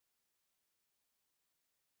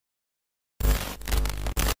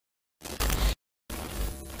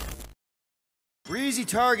easy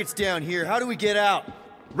targets down here. How do we get out?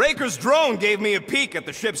 Raker's drone gave me a peek at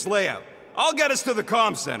the ship's layout. I'll get us to the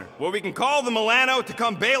comm center, where we can call the Milano to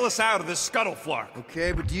come bail us out of this scuttleflark.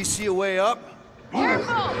 Okay, but do you see a way up?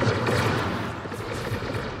 Careful!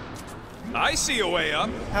 I see a way up.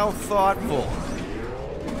 How thoughtful.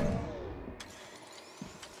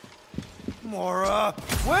 Mora,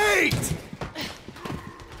 wait!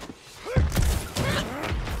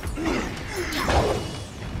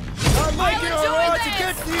 I'm making a run to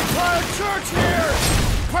get the entire church here!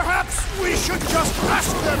 Perhaps we should just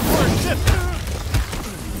ask them for a ship!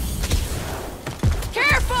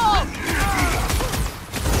 Careful!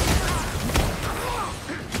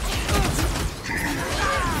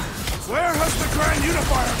 Where has the Grand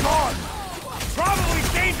Unifier gone? Probably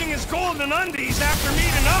changing his golden undies after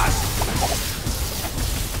meeting us.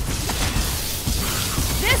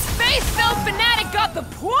 This faith-filled fanatic got the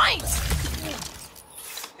point!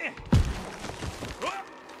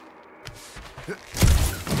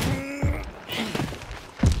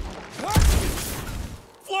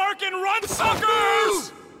 Flark and run,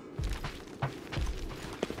 suckers!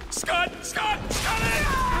 Scud it!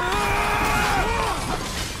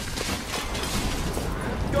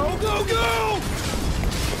 Go, go, go!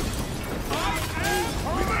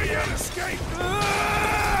 We may yet escape!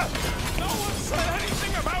 No one said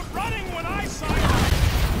anything about running when I signed up!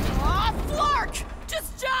 Aw, Flark!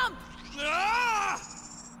 Just jump! Ah!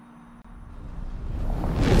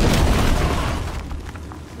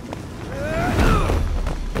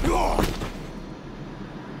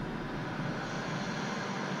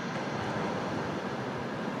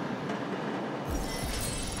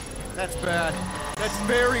 That's bad. That's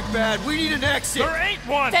very bad. We need an exit! There ain't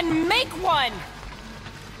one! Then make one!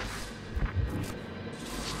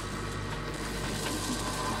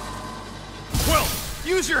 Quill,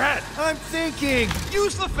 use your head! I'm thinking!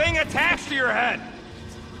 Use the thing attached to your head!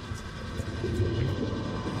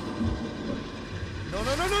 No,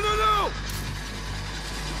 no, no, no, no, no!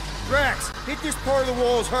 Drax, hit this part of the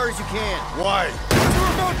wall as hard as you can. Why?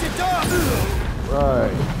 We're about to die!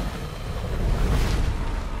 Right.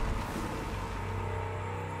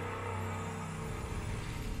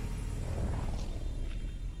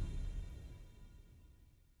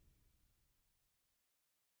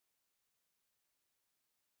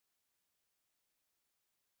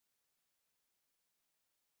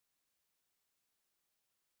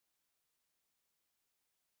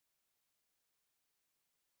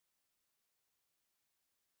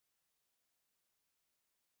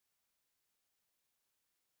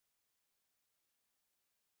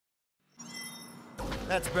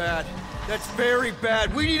 That's bad. That's very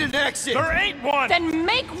bad. We need an exit! There ain't one! Then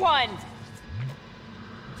make one!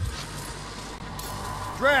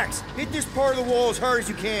 Drax, hit this part of the wall as hard as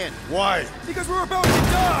you can. Why? Because we're about to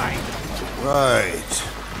die! Right.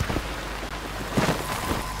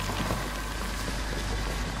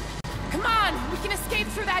 Come on, we can escape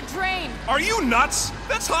through that drain! Are you nuts?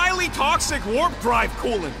 That's highly toxic warp drive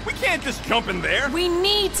coolant. We can't just jump in there. We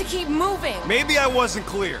need to keep moving! Maybe I wasn't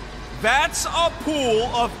clear. That's a pool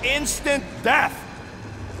of instant death.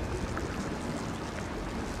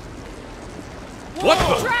 What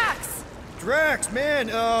the? Drax! Drax, man,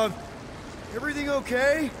 everything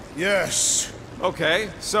okay? Yes. Okay,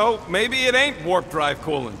 so maybe it ain't warp drive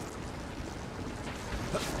coolant.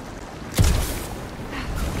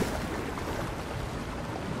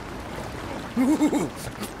 Ooh,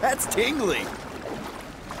 that's tingly.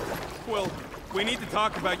 Well, we need to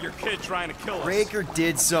talk about your kid trying to kill us. Raker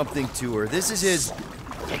did something to her. This is his...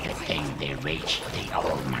 Do you think they reached the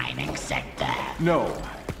old mining sector? No.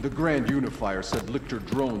 The Grand Unifier said licked her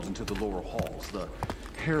drones into the lower halls. The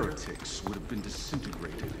heretics would have been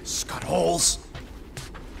disintegrated. Scud holes.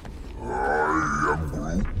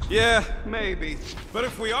 Yeah, maybe. But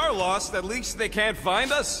if we are lost, at least they can't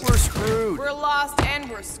find us. We're screwed. We're lost and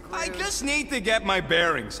we're screwed. I just need to get my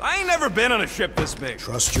bearings. I ain't never been on a ship this big.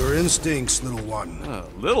 Trust your instincts, little one.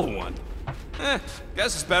 Little one.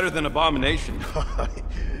 Guess it's better than Abomination.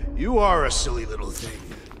 You are a silly little thing.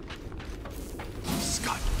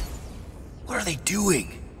 Scott, what are they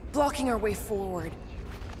doing? Blocking our way forward.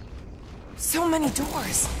 So many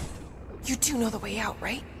doors. You do know the way out,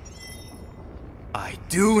 right? I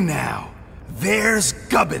do now. There's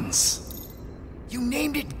Gubbins. You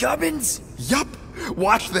named it Gubbins? Yup.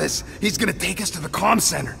 Watch this. He's gonna take us to the comm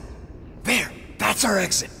center. There. That's our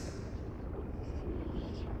exit.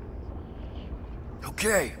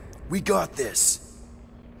 Okay, we got this.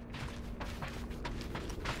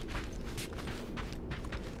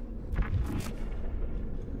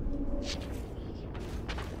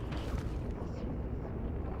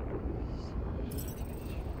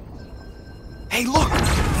 Hey, look!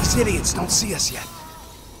 These idiots don't see us yet.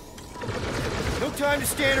 No time to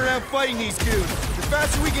stand around fighting these dudes. The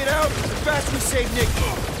faster we get out, the faster we save Nick.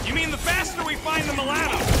 You mean the faster we find the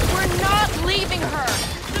Milano? We're not leaving her!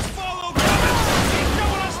 Just follow Gubbins! He's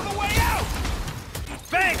showing us the way out!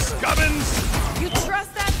 Thanks, Gubbins! You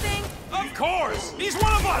trust that thing? Of course! He's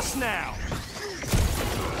one of us now!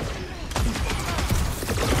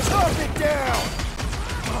 Chop it down!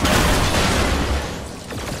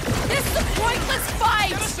 This is a pointless fight!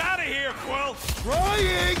 Get us out of here, Quill!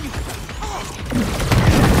 Trying!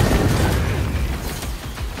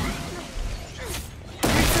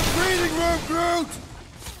 Need some breathing room, Groot!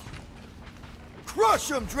 Crush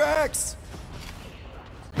him, Drax!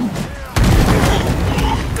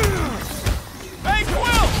 Hey,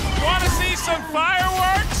 Quill! Want to see some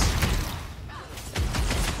fireworks?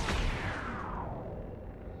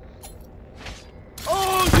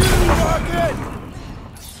 Oh, you rocket!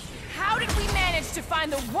 How did we manage to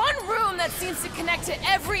find the one room that seems to connect to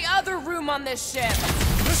every other room on this ship?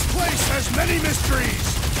 This place has many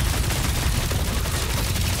mysteries!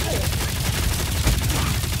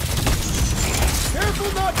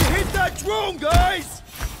 Careful not to hit that drone, guys!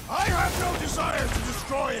 I have no desire to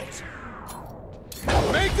destroy it!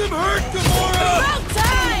 Make them hurt, Gamora! About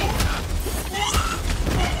time!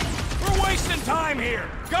 We're wasting time here!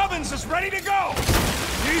 Gubbins is ready to go!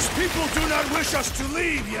 These people do not wish us to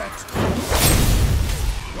leave yet!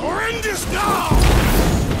 Your end is now!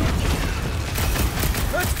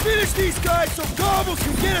 Let's finish these guys so Gobbles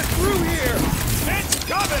can get us through here! It's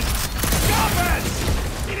Gubbins!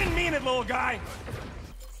 Gubbins! You didn't mean it, little guy!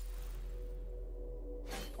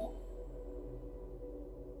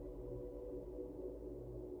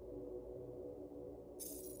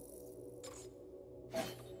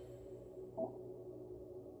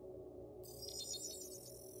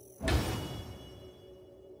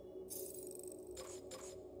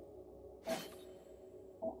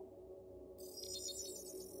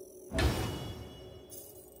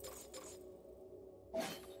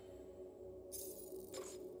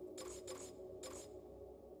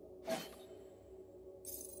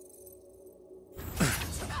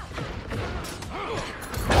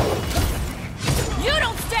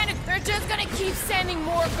 Keep sending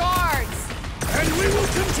more guards! And we will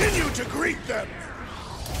continue to greet them!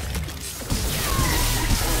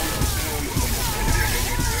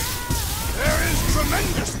 There is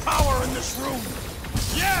tremendous power in this room!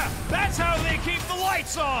 Yeah, that's how they keep the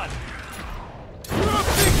lights on! You're a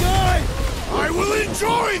big guy! I will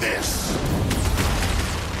enjoy this!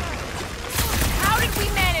 How did we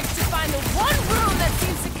manage to find the one room that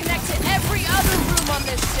seems to connect to every other room on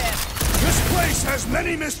this ship? This place has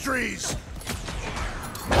many mysteries!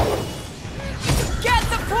 Get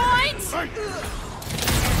the point?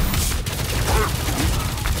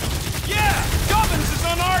 Yeah! Gubbins is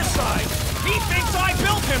on our side! He thinks I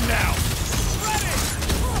built him now!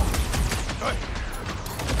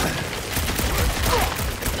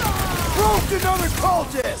 Proved another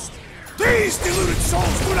cultist! These deluded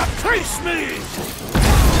souls do not trace me!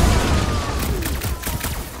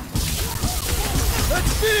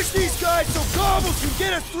 Let's finish these guys so Gobbles can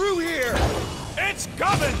get us through here! It's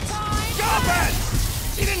Gubbins! Gubbins!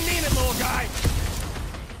 He didn't mean it, little guy!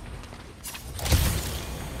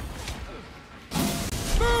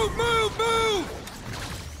 Move, move, move!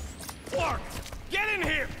 Clark, get in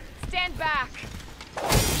here! Stand back.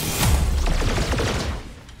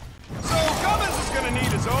 So Gubbins is gonna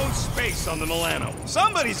need his own space on the Milano.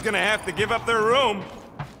 Somebody's gonna have to give up their room.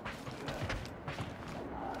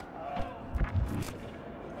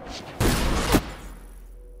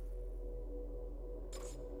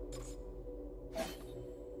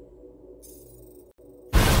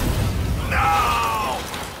 No!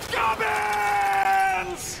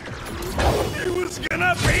 Gubbins! He was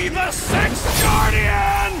gonna be the Sixth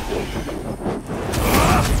Guardian!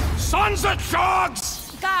 Sons of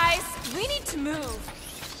Chogs! Guys, we need to move.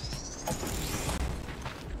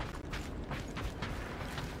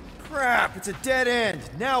 Crap, it's a dead end.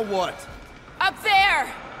 Now what? Up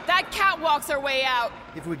there! That catwalk's our way out.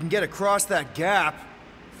 If we can get across that gap...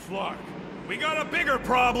 Flark, we got a bigger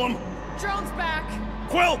problem. Drone's back.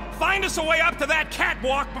 Quill, find us a way up to that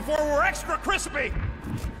catwalk before we're extra crispy!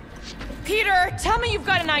 Peter, tell me you've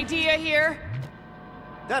got an idea here.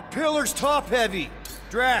 That pillar's top-heavy.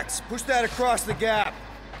 Drax, push that across the gap.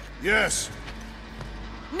 Yes.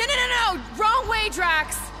 No! Wrong way,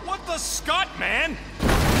 Drax! What the scut, man?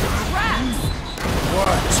 Drax!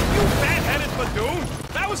 What? You fat-headed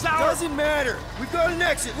badoon! That was our— Doesn't matter. We've got an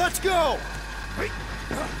exit. Let's go!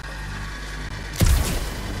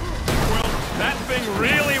 Well, that thing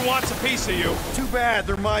really wants a piece of you. Too bad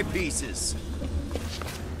they're my pieces.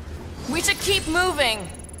 We should keep moving.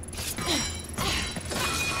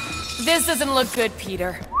 This doesn't look good,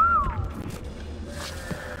 Peter.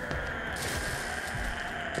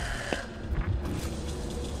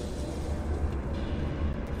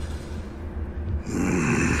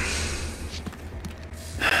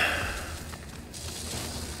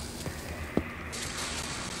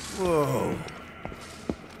 Whoa.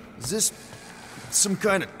 Is this some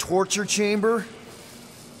kind of torture chamber?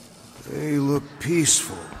 They look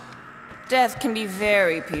peaceful. Death can be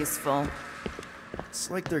very peaceful. It's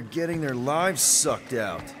like they're getting their lives sucked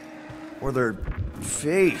out. Or their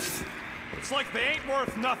faith. It's like they ain't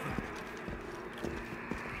worth nothing.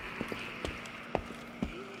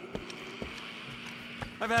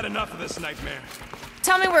 I've had enough of this nightmare.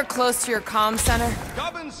 Tell me we're close to your comm center.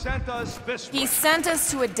 Gubbin sent us this way. He sent us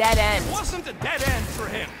to a dead end. It wasn't a dead end for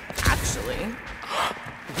him. Actually.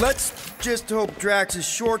 Let's just hope Drax's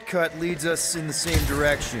shortcut leads us in the same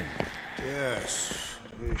direction. Yes,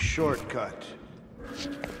 a shortcut.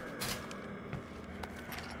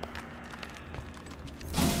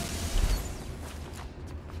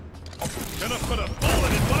 Gonna put a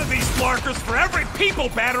bullet in one of these markers for every people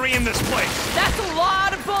battery in this place. That's a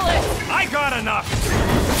lot of bullets! I got enough.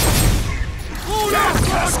 Death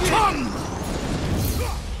has come!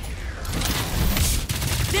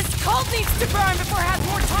 This cult needs to burn before it has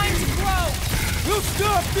more time to grow! We'll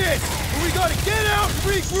stop this! But we gotta get out and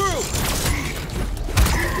regroup!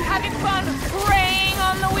 Having fun preying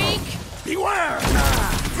on the weak? Beware!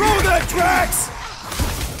 Throw that, Drax!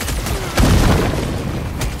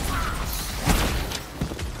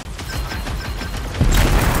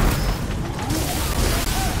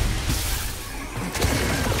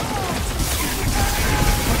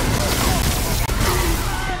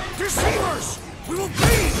 Deceivers! We will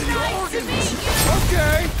breathe in your Nice to organs! meet you!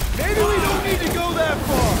 Okay, maybe we don't need to go that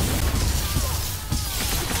far.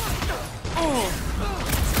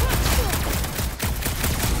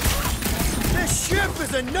 This ship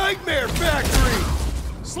is a nightmare factory!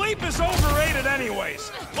 Sleep is overrated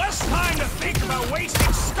anyways. Less time to think about wasting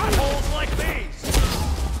scuttholes like these.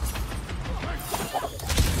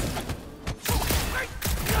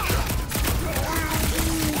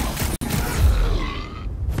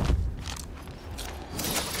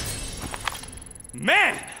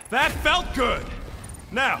 Man, that felt good.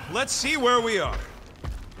 Now, let's see where we are.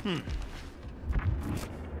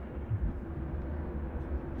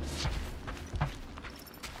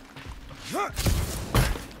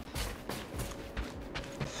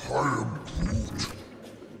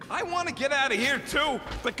 I want to get out of here too,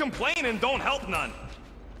 but complaining don't help none.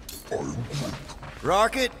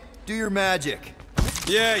 Rocket, do your magic.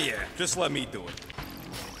 Yeah, just let me do it.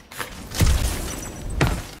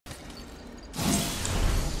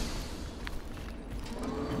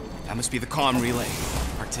 That must be the comm relay.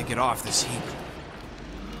 Our ticket off this heap.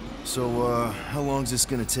 So, how long's this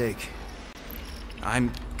gonna take?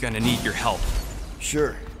 I'm gonna need your help.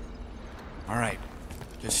 Sure. All right,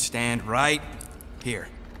 just stand right here.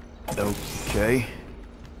 Okay.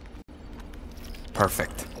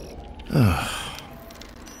 Perfect.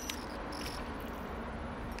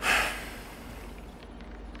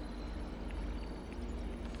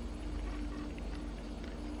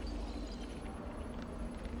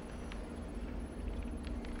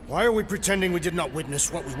 Why are we pretending we did not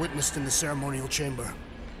witness what we witnessed in the ceremonial chamber?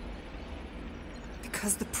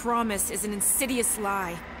 Because the promise is an insidious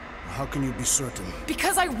lie. How can you be certain?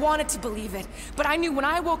 Because I wanted to believe it, but I knew when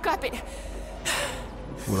I woke up it...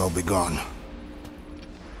 We'll all be gone.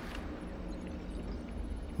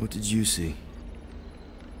 What did you see?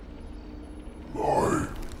 I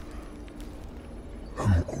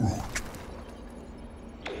am Groot.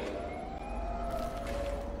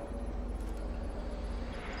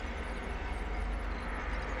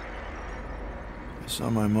 I saw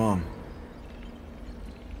my mom.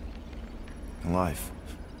 Alive.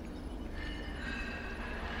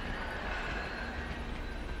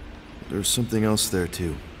 There's something else there,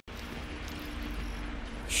 too.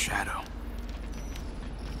 Shadow.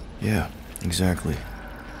 Yeah, exactly.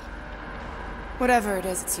 Whatever it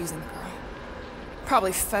is, it's using the girl.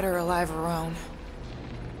 Probably fed her alive her own.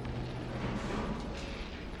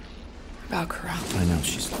 Valkyra. I know,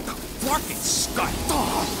 she's... Fucking scut!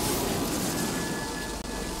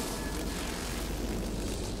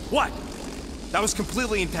 What? That was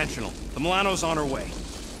completely intentional. The Milano's on her way.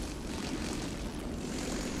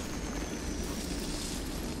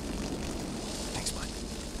 Thanks, bud.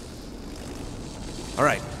 All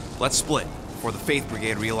right, let's split before the Faith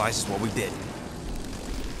Brigade realizes what we did.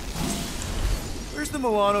 Where's the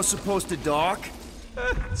Milano supposed to dock?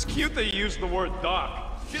 It's cute they used the word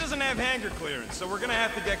dock. She doesn't have hangar clearance, so we're gonna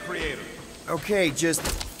have to get creative. Okay,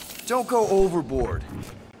 just don't go overboard.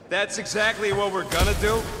 That's exactly what we're gonna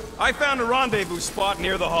do. I found a rendezvous spot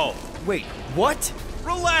near the hull. Wait, what?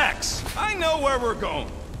 Relax! I know where we're going.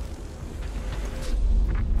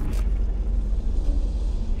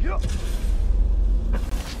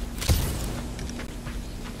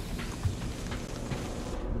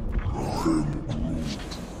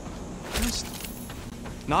 Just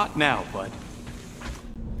not now, bud.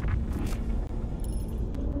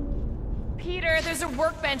 Peter, there's a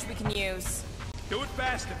workbench we can use. Do it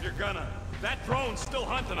fast if you're gonna. That drone's still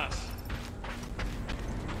hunting us.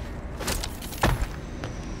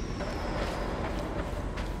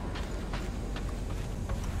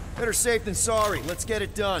 Better safe than sorry. Let's get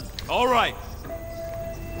it done. All right.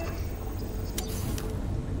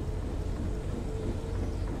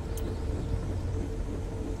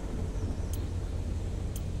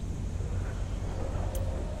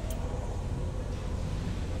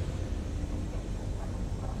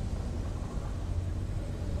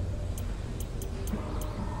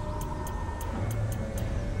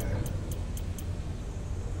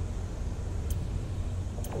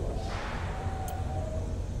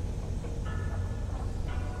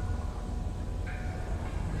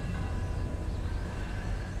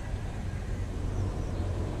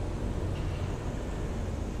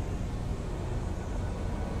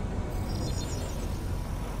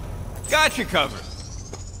 Got you covered.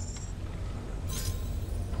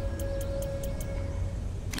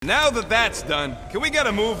 Now that that's done, can we get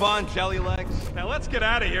a move on, Jelly Legs? Now let's get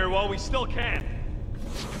out of here while we still can.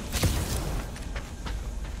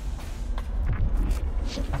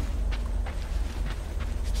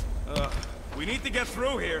 We need to get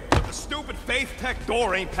through here, but the stupid Faith Tech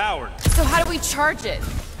door ain't powered. So how do we charge it?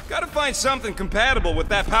 Gotta find something compatible with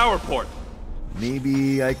that power port.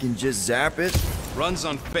 Maybe I can just zap it? Runs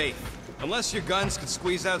on Faith. Unless your guns can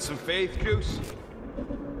squeeze out some Faith juice.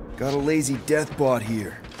 Got a lazy death bot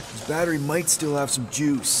here. His battery might still have some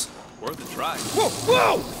juice. Worth a try.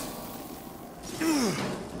 Whoa! Whoa!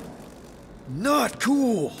 Not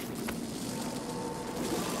cool!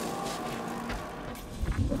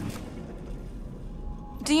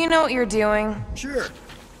 Do you know what you're doing? Sure.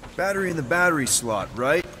 Battery in the battery slot,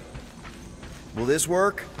 right? Will this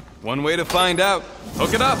work? One way to find out.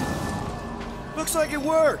 Hook it up. Looks like it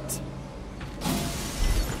worked!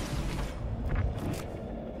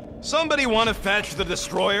 Somebody want to fetch the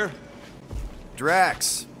destroyer?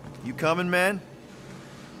 Drax, you coming, man?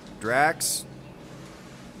 Drax?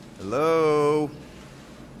 Hello?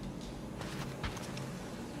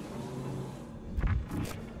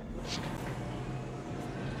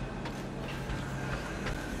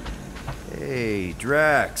 Hey,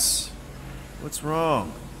 Drax. What's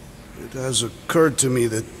wrong? It has occurred to me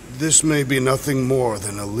that this may be nothing more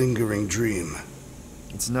than a lingering dream.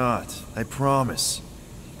 It's not, I promise.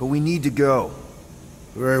 But we need to go.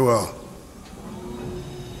 Very well.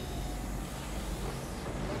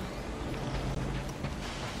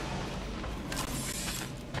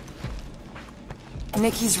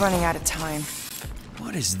 Nikki's running out of time.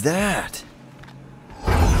 What is that?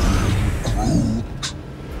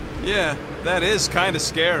 Yeah, that is kind of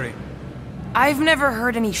scary. I've never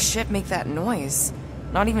heard any ship make that noise.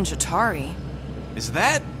 Not even Chitauri. Is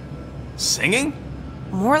that singing?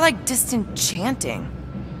 More like distant chanting.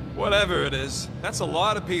 Whatever it is, that's a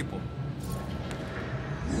lot of people.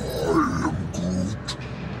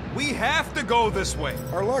 We have to go this way.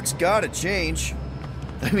 Our luck's gotta change.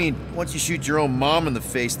 I mean, once you shoot your own mom in the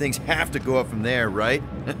face, things have to go up from there, right?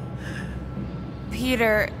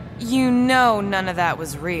 Peter, you know none of that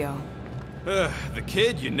was real. The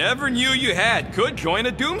kid you never knew you had could join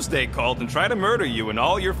a doomsday cult and try to murder you and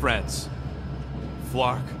all your friends.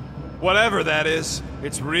 Flark, whatever that is,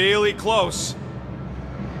 it's really close.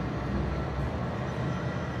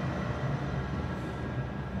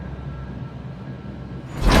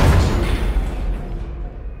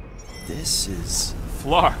 This is...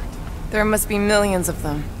 Flark. There must be millions of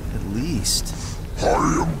them. at least.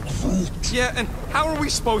 Yeah, and how are we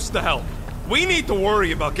supposed to help? We need to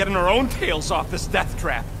worry about getting our own tails off this death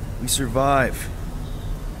trap. We survive.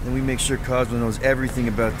 Then we make sure Cosmo knows everything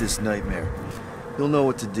about this nightmare. He'll know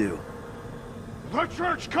what to do. The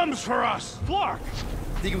church comes for us! Flark!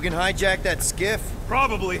 Think we can hijack that skiff?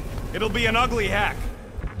 Probably. It'll be an ugly hack.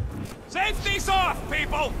 Safety's off,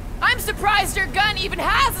 people! I'm surprised your gun even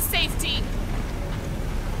has a safety!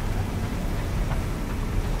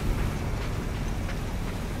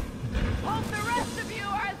 Hope the rest of you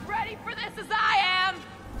are as ready for this as I am!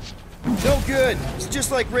 No good. It's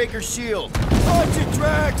just like Raker's shield. Watch it,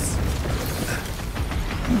 Drax!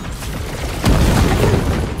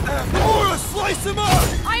 Or slice him up!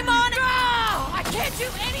 I'm on it! Oh, I can't do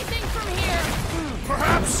anything from here!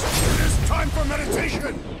 Perhaps it is time for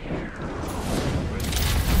meditation.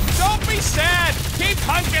 Don't be sad! Keep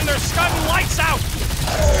hunking, they're scudding lights out!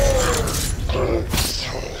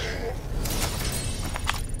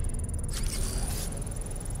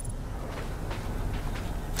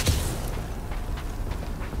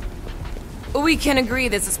 We can agree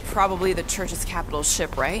this is probably the church's capital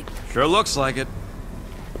ship, right? Sure looks like it.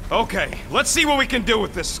 Okay, let's see what we can do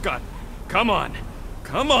with this scud. Come on.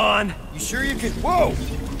 Come on! You sure you can? Whoa!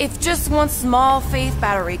 If just one small faith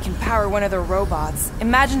battery can power one of their robots,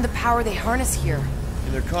 imagine the power they harness here.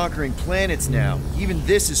 And they're conquering planets now. Even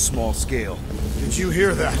this is small scale. Did you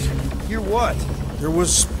hear that? Hear what? There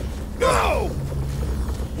was... No!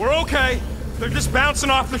 We're okay. They're just bouncing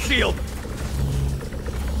off the shield.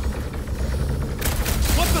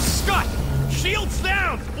 What the scud? Shield's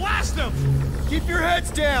down! Blast them! Keep your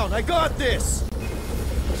heads down! I got this!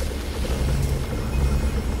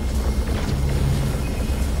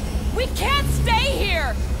 We can't stay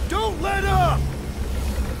here! Don't let up!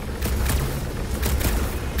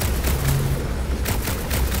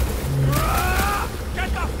 Get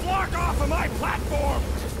the flock off of my platform!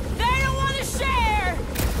 They don't want to share!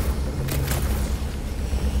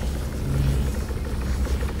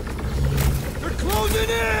 They're closing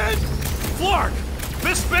in! Flark!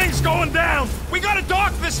 This thing's going down! We gotta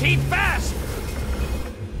dock this heat fast!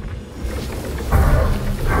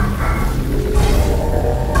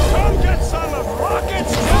 Come get some of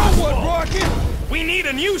Rocket's What, Rocket? We need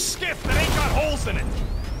a new skiff that ain't got holes in it!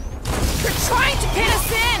 They're trying to pin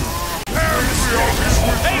us in!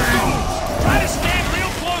 Hey, dudes! Try to stand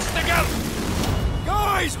real close together!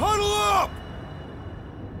 Guys, huddle up!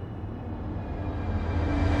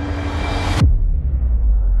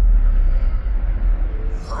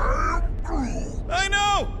 I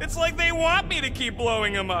know! It's like they want me to keep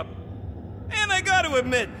blowing them up. And I gotta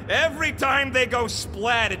admit, every time they go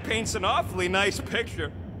splat, it paints an awfully nice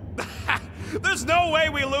picture. There's no way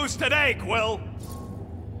we lose today, Quill!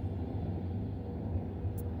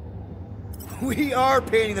 We are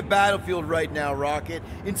painting the battlefield right now, Rocket,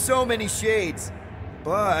 in so many shades.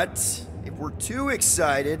 But if we're too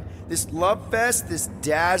excited, this love fest, this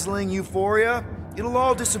dazzling euphoria, it'll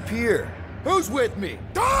all disappear. Who's with me?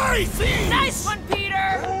 Die, thieves! Nice one,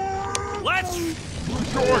 Peter! Let's...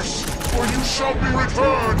 Rejoice, for you shall be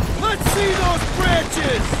returned! Let's see those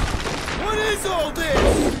branches! What is all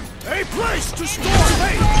this? A place to store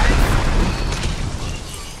faith!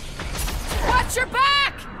 Watch your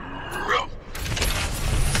back!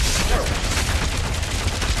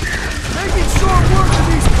 Making short work of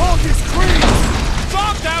these cultist creeps!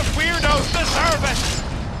 Zonked out weirdos deserve it!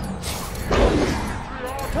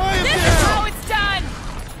 Tie him This down! is how it's done!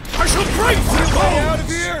 I shall break your Get bones! out of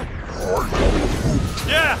here!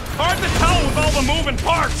 Yeah, hard to tell with all the moving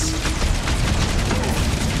parts!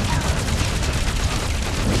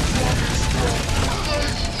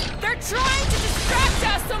 They're trying to distract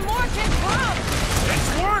us so more can come! It's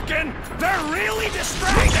working! They're really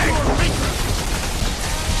distracting!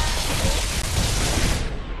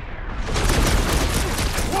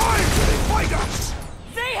 Why do they fight us?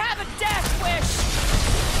 They have a death wish!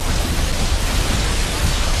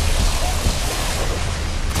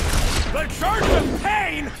 The Church of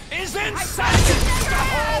Pain is inside the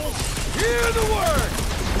hole! Hear the word!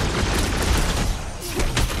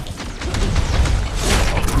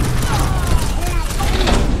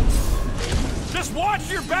 Just watch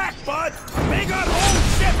your back, bud! They got home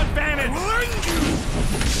ship advantage!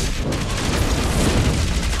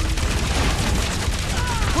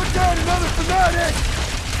 Put down another fanatic!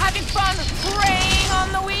 Having fun preying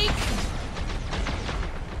on the weak?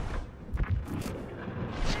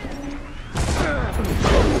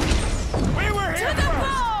 We were here To the first!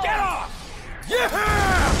 ball! Get off!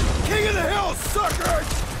 Yeah! King of the Hill, suckers!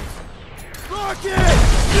 Rocket!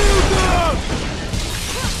 Do them!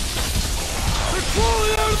 They're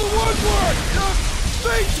crawling out of the woodwork!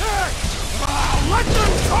 Big tech! Let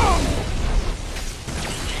them come!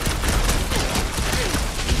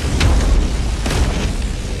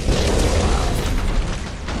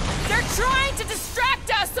 They're trying to distract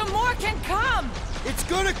us so more can come! It's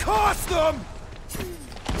gonna cost them!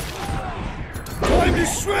 Time to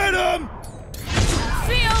shred them!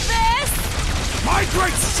 Feel this? My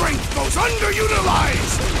great strength goes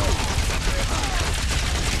underutilized!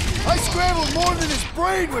 I scrambled more than his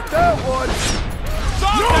brain with that one!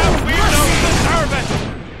 Zonked out weirdos deserve it!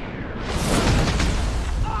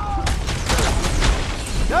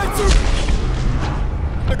 That's a...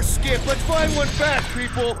 Skip, let's find one fast,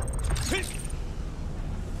 people!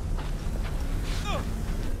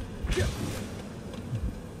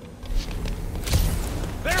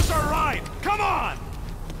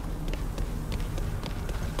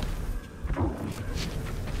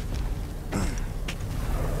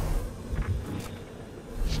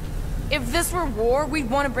 If this were war, we'd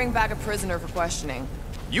want to bring back a prisoner for questioning.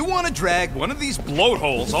 You want to drag one of these bloat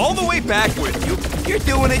holes all the way back with you? You're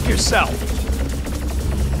doing it yourself.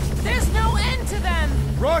 There's no end to them!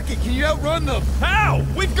 Rocket, can you outrun them? How?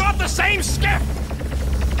 We've got the same skiff!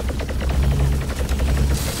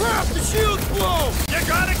 Crap, the shield's blown! You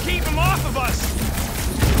gotta keep them off of us!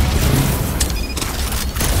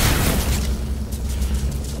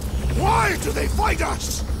 Why do they fight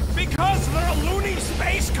us? Because they're a loony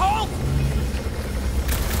space cult?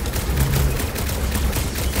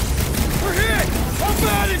 We're hit! How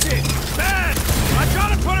bad is it? Bad! I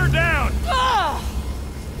gotta put her down! Ugh!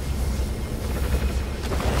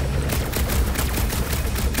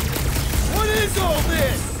 What is all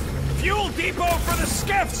this? Fuel depot for the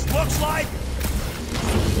skiffs, looks like!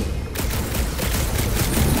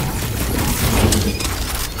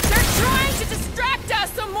 They're trying to distract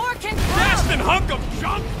us so more can come! Blasting hunk of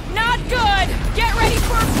junk! Not good! Get ready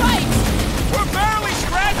for a fight! We're barely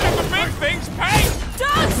scratching the big thing's paint!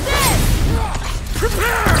 Dodge this!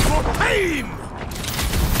 Prepare for pain!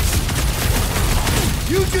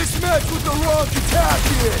 You just messed with the wrong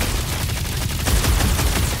Katakian!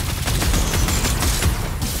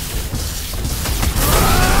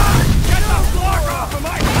 Get the block off of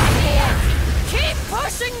my platform! Keep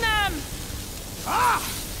pushing them! Ah!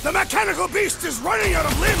 The mechanical beast is running out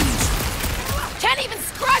of limbs! Can't even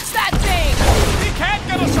scratch that thing! He can't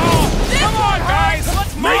get us all! This Come on, one guys! hurts.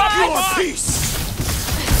 Let's Make march your on! peace!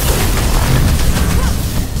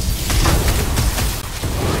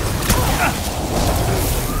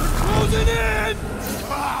 Closing in!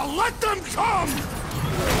 Ah, let them come!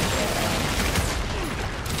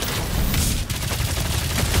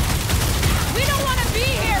 We don't want to be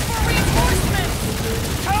here for reinforcements!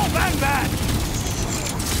 Tell them that!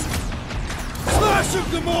 Slash him,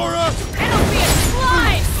 Gamora! It'll be a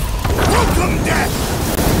slice! Welcome death!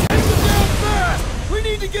 Take him down fast! We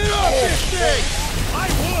need to get off this thing! I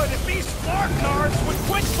would if these Spark Nards would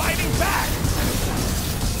quit fighting back!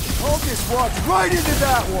 I'll just walk right into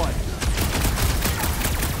that one!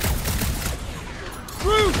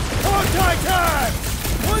 Groot! Contact time!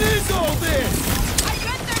 What is all this? I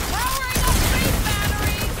bet they're powering up space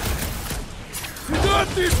batteries! You got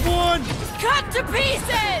this one! Cut to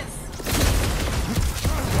pieces!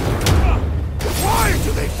 Why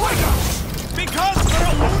do they fight us? Because they're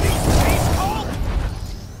a loony space cult?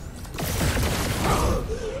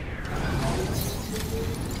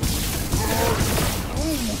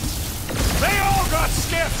 They all got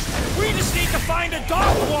skiffs! We just need to find a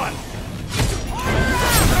docked one!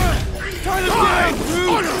 Try to down,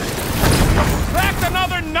 Groot! That's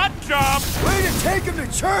another nut job! Way to take him to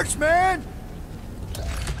church, man!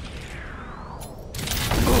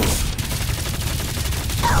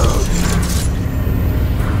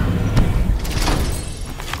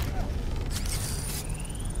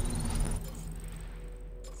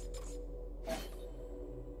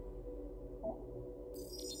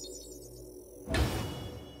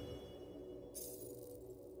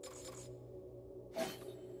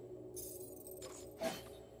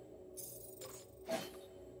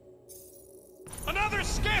 Another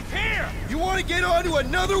skiff here! You want to get onto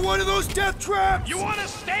another one of those death traps? You want to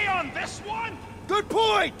stay on this one? Good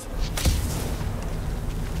point!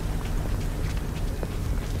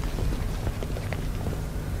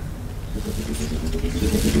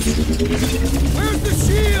 Where's the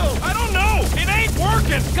shield? I don't know! It ain't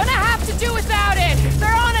working! Gonna have to do without it!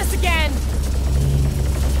 They're on us again!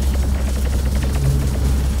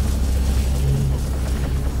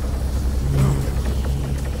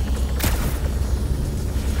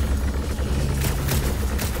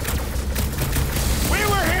 We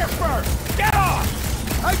were here first! Get off!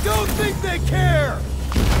 I don't think they care!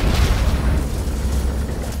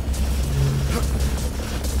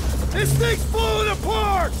 This thing's falling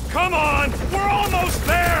apart! Come on! We're almost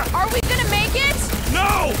there! Are we gonna make it?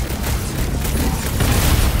 No!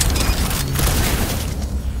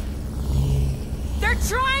 They're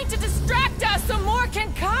trying to distract us so more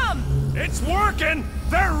can come! It's working!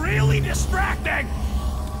 They're really distracting!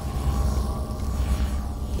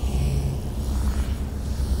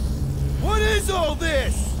 What is all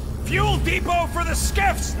this? Fuel depot for the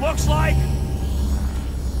skiffs, looks like!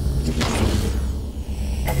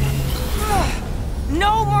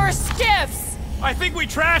 No more skiffs! I think we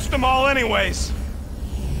trashed them all anyways.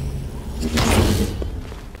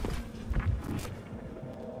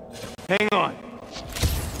 Hang on.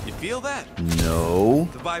 You feel that? No.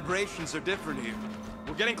 The vibrations are different here.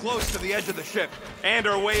 We're getting close to the edge of the ship, and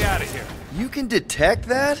our way out of here. You can detect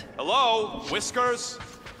that? Hello, Whiskers?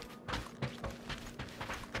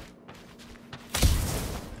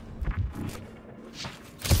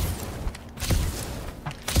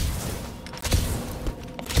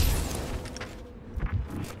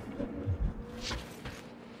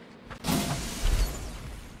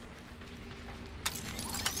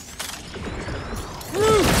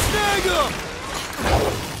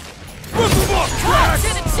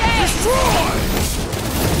 Destroy!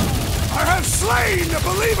 I have slain the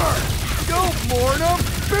believer! Don't mourn him!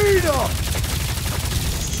 Beat him!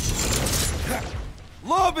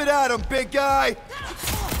 Lob it at him, big guy!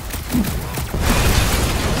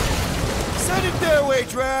 Send it their way,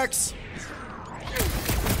 Drax!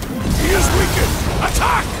 He is weakened!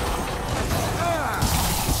 Attack!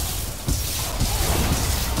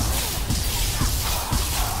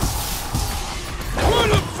 Run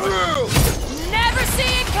him through! Never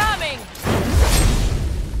see it coming!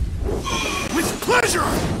 With pleasure!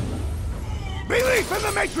 Belief in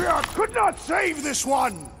the matriarch could not save this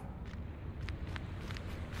one!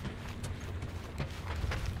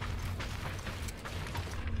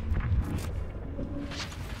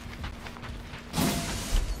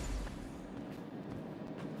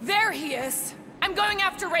 There he is! I'm going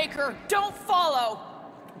after Raker! Don't follow!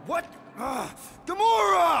 What?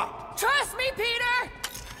 Gamora! Trust me, Peter!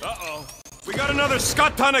 Uh-oh. We got another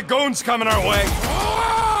scut ton of goons coming our way.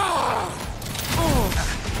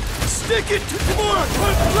 Stick it to Gamora!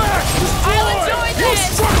 Cut back! I'll enjoy You this!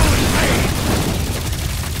 struggle in pain!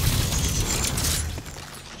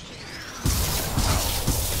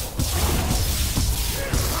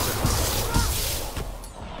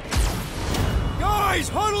 Guys,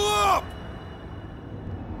 huddle up!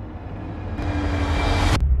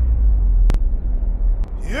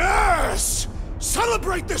 Yes!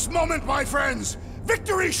 Celebrate this moment, my friends!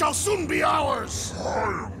 Victory shall soon be ours!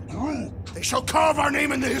 I am Groot. They shall carve our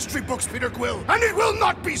name in the history books, Peter Quill, and it will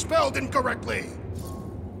not be spelled incorrectly!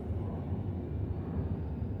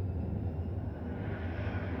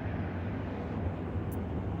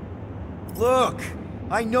 Look,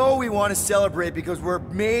 I know we want to celebrate because we're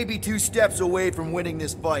maybe 2 steps away from winning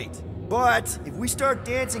this fight. But if we start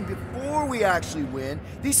dancing before we actually win,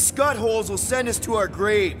 these scut holes will send us to our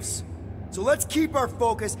graves. So let's keep our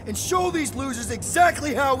focus and show these losers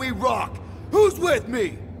exactly how we rock. Who's with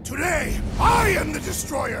me? Today, I am the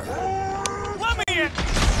destroyer! Let me in!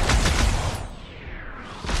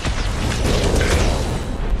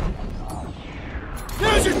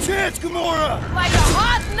 There's your chance, Gamora! Like a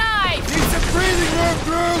hot knife! Need some breathing room,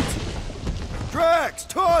 Groot! Drax,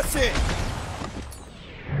 toss it!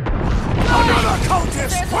 Another cultist!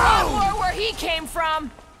 There's a lot more where he came from!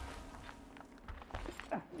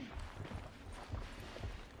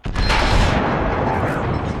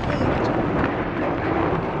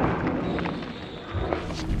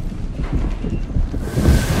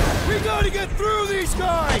 We gotta get through these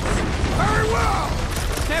guys! Very well!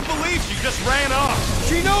 Can't believe she just ran off.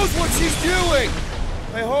 She knows what she's doing!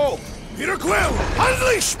 I hope. Peter Quill,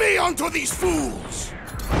 unleash me onto these fools!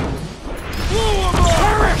 Blow 'em up!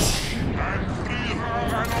 Perish!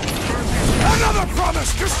 Another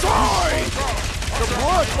promise destroyed! The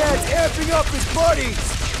blockhead's amping up his buddies!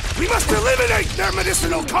 We must eliminate their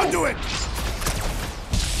medicinal conduit!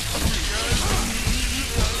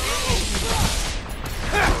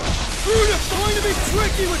 Groot is going to be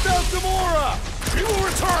tricky without Gamora! We will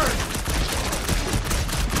return!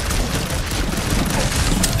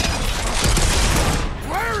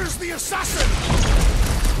 Where is the assassin?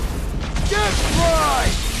 Get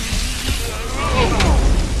right!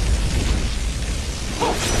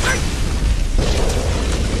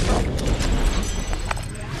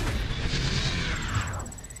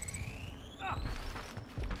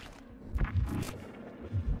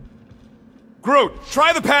 Groot,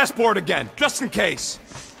 try the passport again, just in case.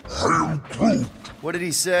 I am Groot. What did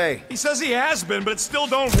he say? He says he has been, but it still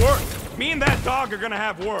don't work. Me and that dog are gonna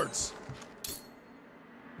have words.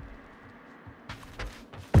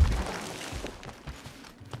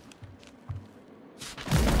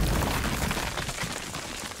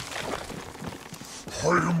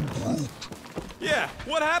 I am Groot. Yeah,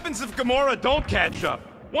 what happens if Gamora don't catch up?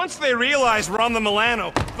 Once they realize we're on the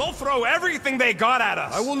Milano, they'll throw everything they got at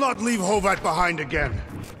us. I will not leave Hovat behind again.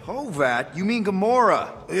 Hovat? You mean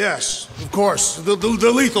Gamora? Yes, of course, the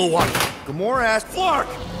lethal one. Gamora asked... Flark,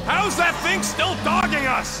 how's that thing still dogging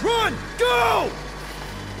us? Run! Go!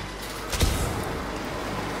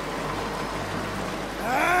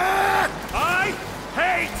 I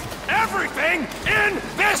hate everything in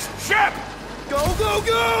this ship! Go, go,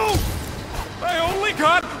 go! I only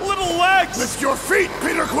got little legs! Lift your feet,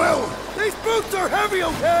 Peter Quill! These boots are heavy,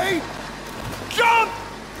 okay? Jump!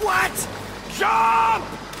 What? Jump!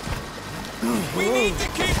 We need to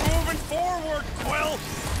keep moving forward, Quill!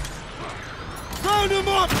 Round him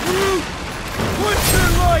up, Groot! Put your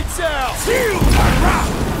lights out! Feel the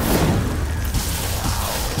wrath!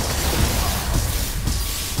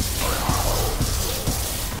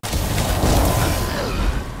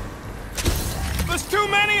 There's too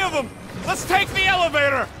many of them! Let's take the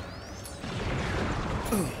elevator!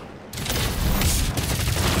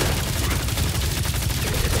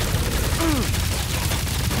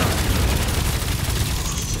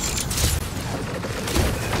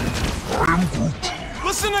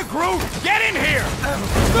 Listen to Groot! Get in here!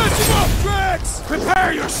 Smash him up, Drax!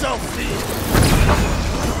 Prepare yourself, thief!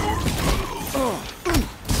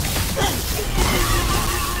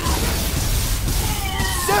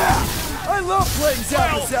 I love playing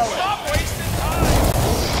Zappazelli! Stop wasting time!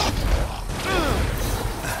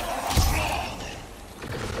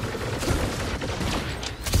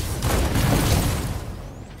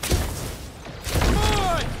 Come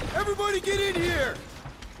on! Everybody get in here!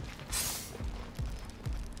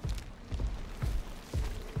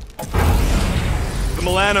 The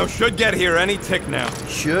Milano should get here any tick now.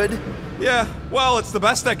 Should? Yeah, well, it's the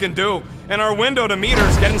best I can do. And our window to meet her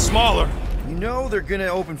is getting smaller. You know they're gonna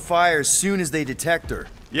open fire as soon as they detect her.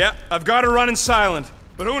 Yeah, I've got her running silent.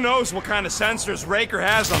 But who knows what kind of sensors Raker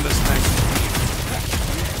has on this thing.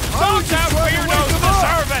 Those out weirdos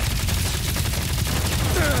deserve it!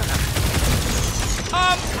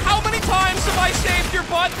 How many times have I saved your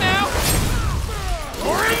butt now?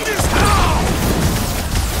 Orange is hell!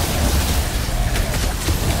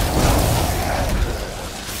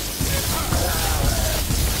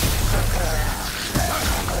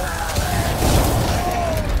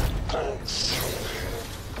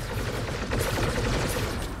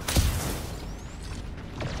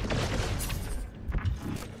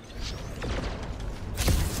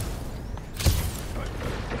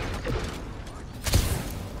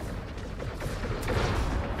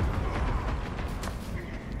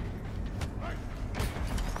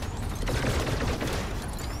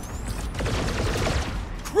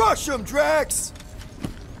 Crush him, Drax!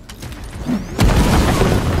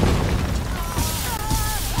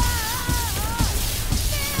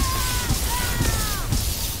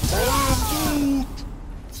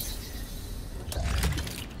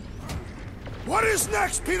 What is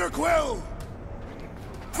next, Peter Quill?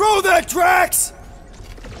 Throw that, Drax!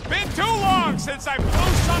 Been too long since I blew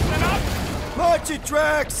something up! Punch it,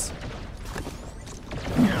 Drax!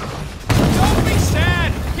 Don't be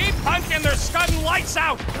sad! Keep punching, they're scudding lights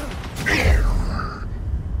out!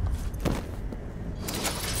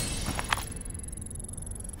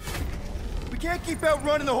 We can't keep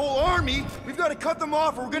outrunning the whole army! We've got to cut them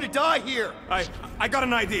off or we're gonna die here! I got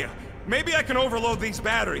an idea. Maybe I can overload these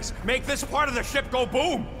batteries. Make this part of the ship go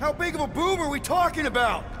boom! How big of a boom are we talking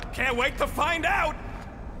about? Can't wait to find out!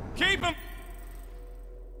 Keep him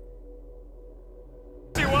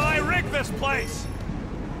while I rig this place!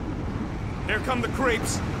 Here come the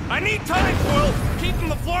creeps. I need time, Quill! Keeping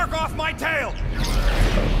the Flark off my tail!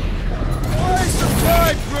 Waste some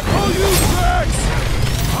time, I'll use Drax!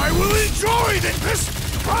 I will enjoy that this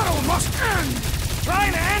battle must end!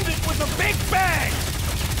 Trying to end it with a big bang!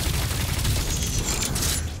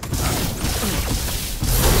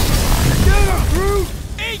 Get him, Groot!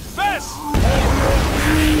 Eat this!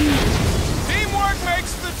 Teamwork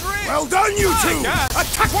makes the dream! Well done, you two! A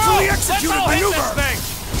tactfully executed maneuver!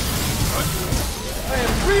 I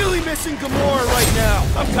am really missing Gamora right now!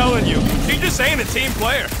 I'm telling you, she just ain't a team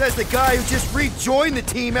player. Says the guy who just rejoined the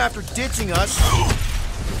team after ditching us.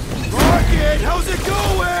 Rocket, how's it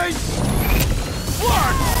going?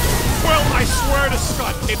 Flark! Well, I swear to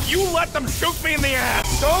Scott, if you let them shoot me in the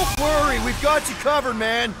ass... Don't worry, we've got you covered,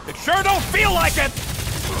 man. It sure don't feel like it!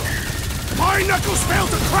 My knuckles failed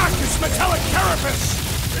to crack this metallic carapace!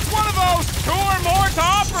 It's one of those 2 or more to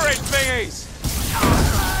operate thingies!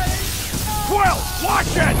 Quill,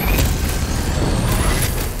 watch it!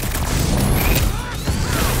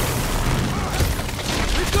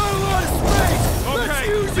 We've got a lot of space! Let's Okay,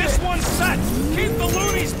 use this it. one's set! Keep the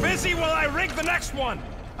loonies busy while I rig the next one!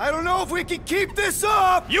 I don't know if we can keep this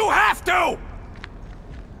up! You have to!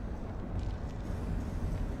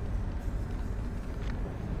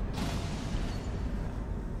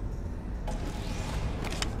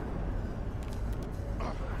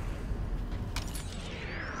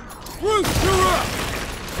 Groot, you're up!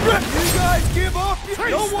 You guys give up?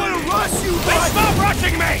 Don't want to rush you, Then but stop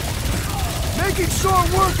rushing me! making short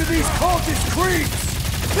work of these cultist creeps!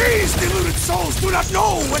 These deluded souls do not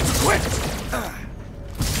know when to quit!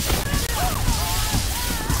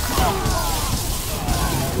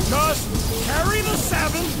 Just carry the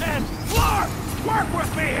 7 and Flark! Work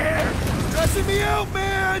with me here! Stressing me out,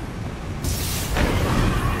 man!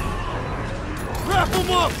 Wrap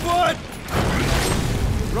them up, bud!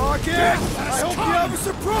 Rocket! I hope you have a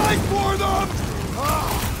surprise for them!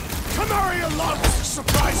 Canaria loves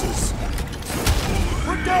surprises!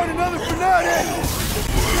 Put down another fanatic!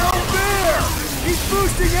 Down there! He's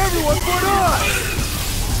boosting everyone but us!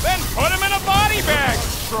 Then put him in a body bag!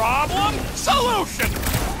 Problem? Solution!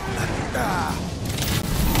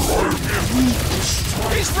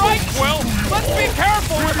 He's right, Quill! Let's be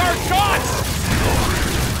careful with our shots!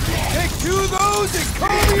 Take 2 of those and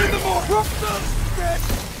call me in the morning!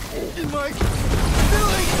 In my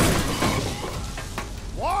feeling!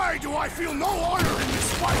 Why do I feel no honor in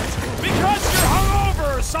this fight? Because you're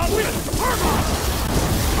hungover or something!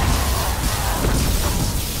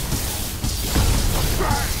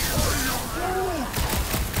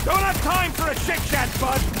 Don't have time for a chit-chat,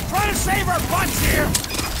 bud. Try to save our butts here.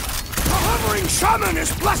 The hovering shaman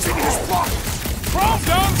is blessing his flock. Chrome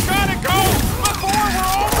Dome's gotta go before we're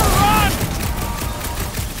overrun!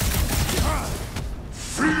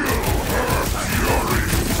 Feel her fury.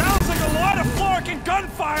 Sounds like a lot of Florkin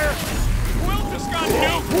gunfire. Will just got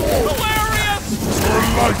nuked. Hilarious!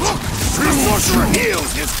 The sorcerer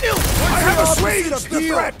heals his ill. I have assuaged the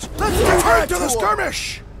threat. Let's return to the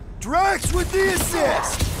skirmish. Drax with the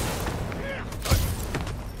assist!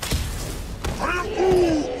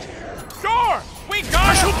 Sure! We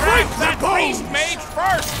gotta break that priest mage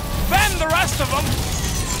first, then the rest of them!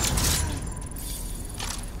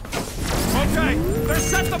 Okay, they're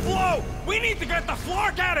set to blow! We need to get the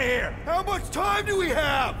Flark out of here! How much time do we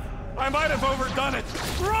have? I might have overdone it.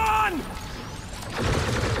 Run!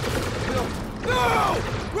 No!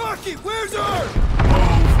 Rocky, where's her?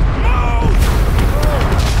 Move!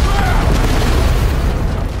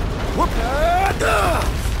 Whoop!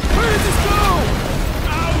 Where did this go?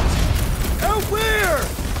 Out! Out where?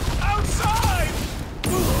 Outside!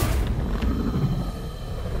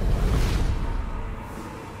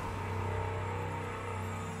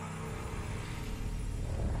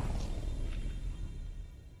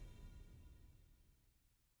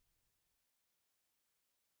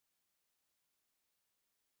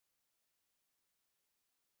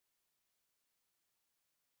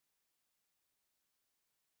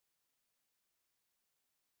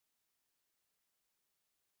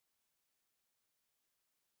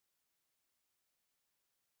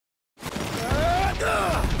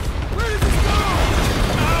 Where did this go?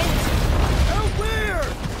 Out! Out where?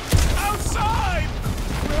 Outside!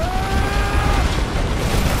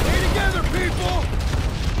 Stay together, people!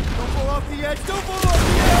 Don't fall off the edge! Don't fall off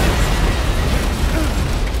the edge!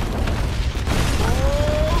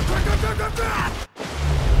 Oh! Quick!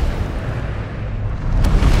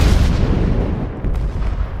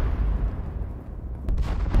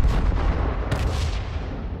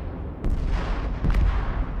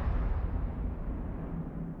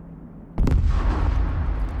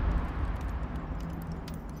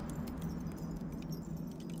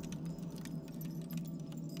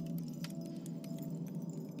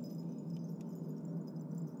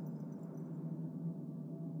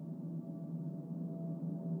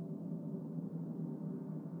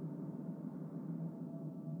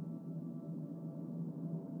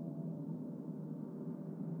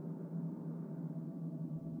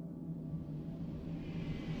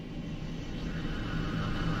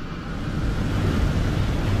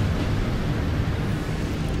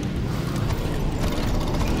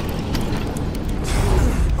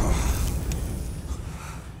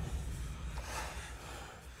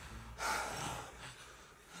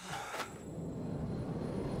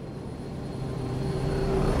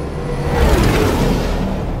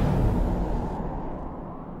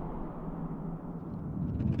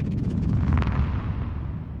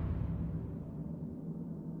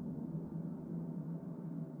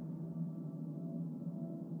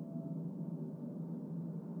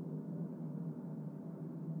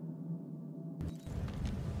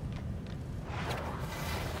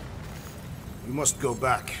 We must go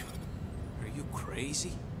back. Are you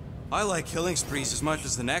crazy? I like killing sprees as much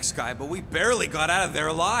as the next guy, but we barely got out of there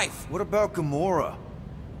alive. What about Gamora?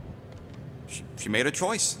 She made a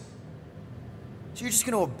choice. So you're just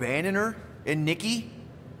gonna abandon her? And Nikki?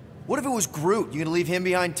 What if it was Groot? You gonna leave him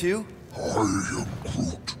behind too? I am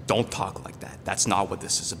Groot. Don't talk like that. That's not what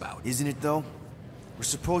this is about. Isn't it though? We're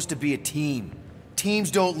supposed to be a team.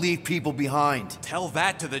 Teams don't leave people behind. Tell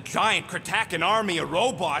that to the giant Kratakan army of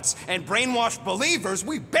robots and brainwashed believers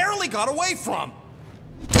we barely got away from.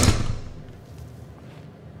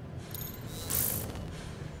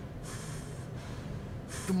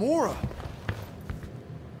 Gamora!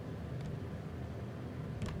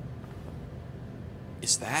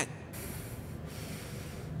 Is that?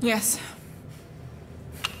 Yes,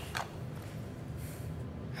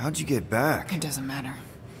 How'd you get back? it doesn't matter.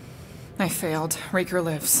 I failed. Raker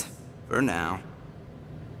lives. For now.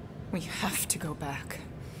 We have to go back.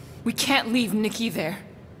 We can't leave Nikki there.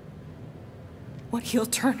 What he'll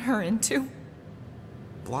turn her into?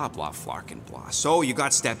 Blah, blah, flarkin' blah. So you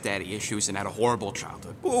got stepdaddy issues and had a horrible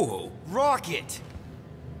childhood. Boo-hoo. Rocket!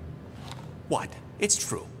 What? It's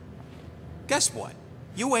true. Guess what?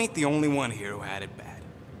 You ain't the only one here who had it bad.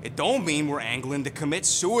 It don't mean we're angling to commit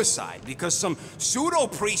suicide because some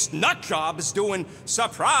pseudo-priest nutjob is doing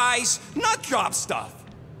surprise nutjob stuff.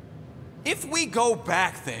 If we go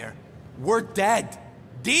back there, we're dead.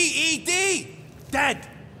 D-E-D! Dead!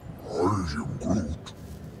 I am Groot.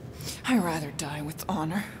 I'd rather die with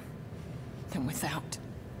honor than without.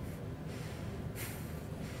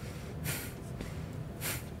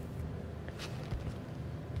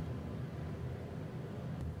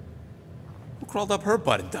 Who crawled up her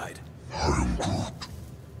butt and died? I am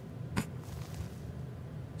Groot.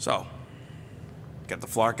 So, get the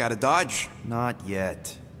Flark out of Dodge? Not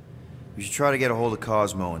yet. We should try to get a hold of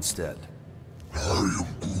Cosmo instead. I am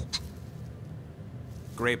Groot.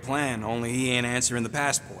 Great plan, only he ain't answering the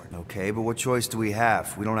passport. Okay, but what choice do we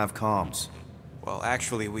have? We don't have comms. Well,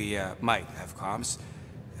 actually, we might have comms.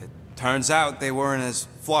 It turns out they weren't as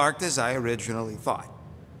flarked as I originally thought.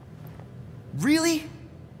 Really?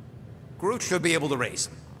 Groot should be able to raise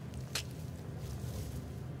them.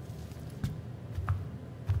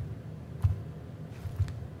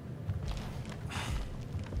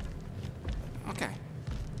 Okay.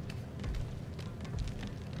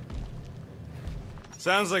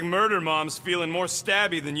 Sounds like Murder Mom's feeling more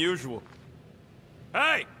stabby than usual.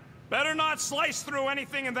 Hey! Better not slice through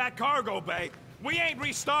anything in that cargo bay. We ain't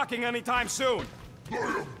restocking anytime soon. I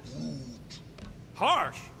am Groot.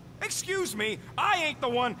 Harsh? Excuse me, I ain't the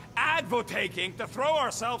one advocating to throw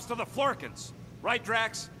ourselves to the Flurkins. Right,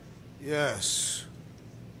 Drax? Yes.